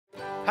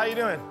How you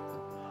doing?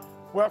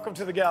 Welcome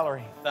to the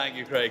gallery. Thank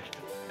you, Craig.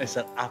 It's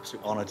an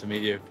absolute honor to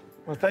meet you.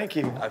 Well, thank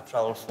you. I've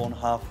traveled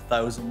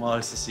 4,500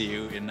 miles to see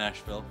you in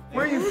Nashville.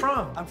 Where are you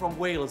from? I'm from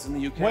Wales in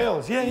the UK.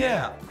 Wales,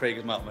 yeah. Craig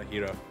is my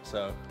hero,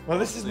 so. Well,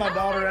 this is my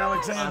daughter,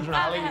 Alexandra.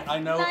 Ali, I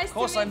know, Nice of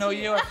course to I meet know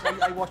you. you.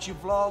 I watch your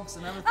vlogs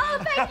and everything.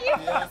 Oh, thank you.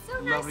 Yeah. So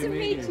nice Lovely to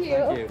meet you.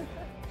 Thank you.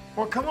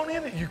 Well, come on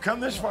in. You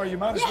come this far, you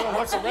might as well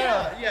look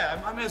around.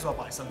 Yeah, I may as well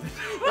buy something.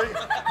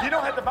 You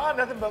don't have to buy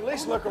nothing, but at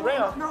least look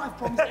around. No, I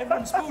promise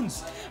everyone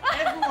spoons.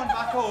 Everyone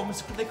back home,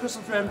 their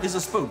Christmas friend is a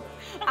spoon.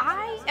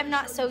 I am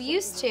not so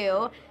used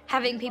to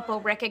having people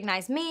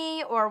recognize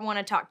me or want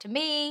to talk to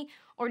me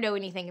or know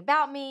anything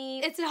about me.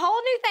 It's a whole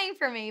new thing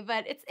for me,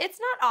 but it's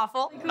not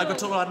awful. I've got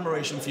total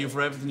admiration for you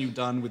for everything you've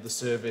done with the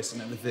service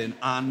and everything,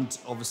 and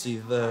obviously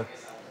the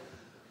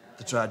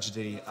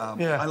tragedy.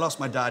 I lost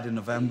my dad in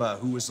November,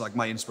 who was like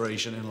my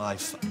inspiration in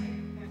life.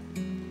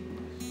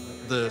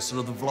 The sort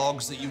of the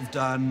vlogs that you've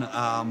done,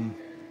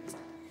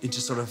 it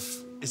just sort of,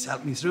 it's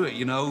helped me through it,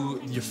 you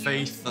know, your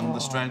faith and the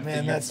strength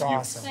man, that that's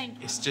awesome.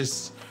 It's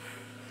just...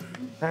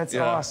 That's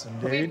awesome,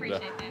 dude. We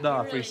appreciate that. No,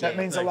 I appreciate That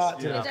means a lot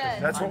to us.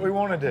 That's what we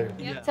want to do.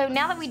 Yeah. So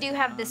now that we do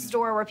have this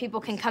store where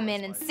people can come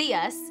in and see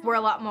us, we're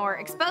a lot more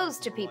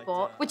exposed to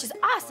people, which is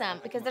awesome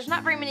because there's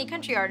not very many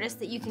country artists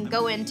that you can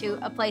go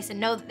into a place and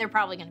know that they're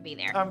probably going to be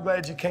there. I'm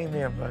glad you came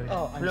in, buddy.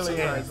 Oh, I'm really so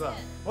glad am. as well.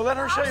 Well, let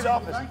her show you the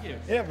office. Thank you.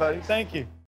 Yeah, buddy. Thank you.